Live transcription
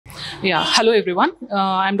Yeah, hello everyone.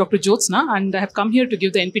 I'm Dr. Jyotsna and I have come here to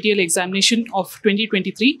give the NPTEL examination of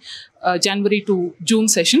 2023 January to June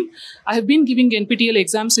session. I have been giving NPTEL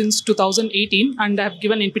exams since 2018 and I have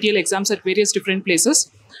given NPTEL exams at various different places.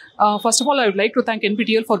 First of all, I would like to thank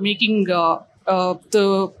NPTEL for making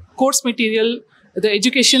the course material, the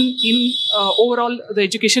education in overall, the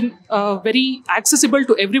education very accessible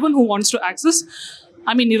to everyone who wants to access.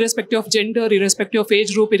 I mean, irrespective of gender, irrespective of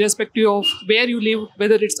age group, irrespective of where you live,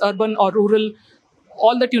 whether it's urban or rural,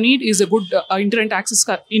 all that you need is a good internet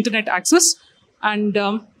access. And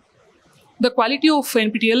the quality of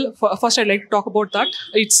NPTEL, first I'd like to talk about that.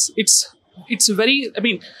 It's very, I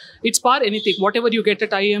mean, it's par anything. Whatever you get at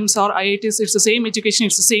IIMs or IITs, it's the same education,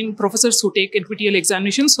 it's the same professors who take NPTEL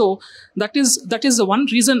examinations. So that is the one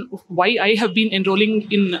reason why I have been enrolling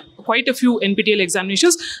in quite a few NPTEL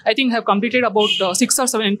examinations. I think I have completed about 6 or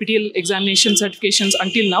 7 NPTEL examination certifications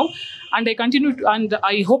until now. And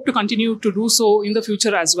I hope to continue to do so in the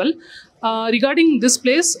future as well. Regarding this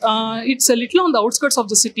place, it's a little on the outskirts of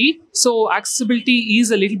the city, so accessibility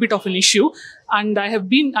is a little bit of an issue. And I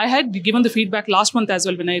had given the feedback last month as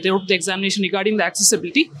well when I wrote the examination regarding the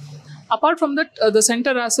accessibility. Apart from that, the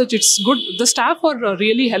center as such, it's good. The staff are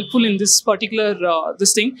really helpful in this particular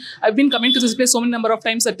this thing. I've been coming to this place so many number of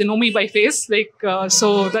times that they know me by face.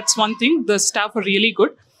 So that's one thing. The staff are really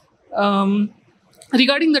good.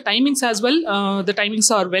 Regarding the timings as well, the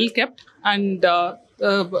timings are well kept, and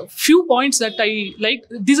few points that I like,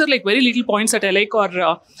 these are like very little points that I like, or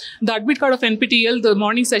the admit card of NPTEL, the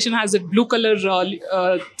morning session has a blue color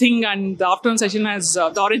thing and the afternoon session has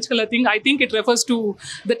the orange color thing. I think it refers to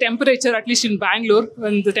the temperature, at least in Bangalore,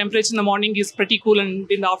 when the temperature in the morning is pretty cool and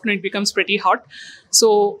in the afternoon it becomes pretty hot.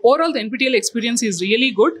 So overall the NPTEL experience is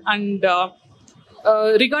really good. And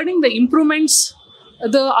regarding the improvements,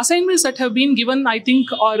 the assignments that have been given, I think,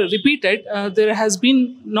 are repeated. There has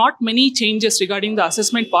been not many changes regarding the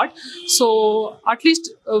assessment part. So at least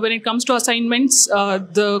when it comes to assignments,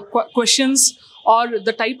 the questions or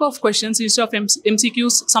the type of questions instead of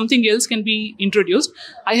MCQs, something else can be introduced.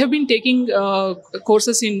 I have been taking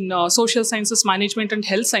courses in social sciences, management and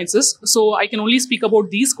health sciences. So I can only speak about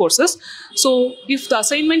these courses. So if the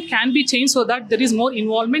assignment can be changed so that there is more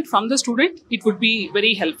involvement from the student, it would be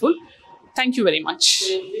very helpful. Thank you very much.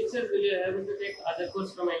 So in future, will you have to take other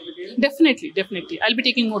courses from NPTEL? Definitely. I'll be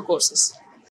taking more courses.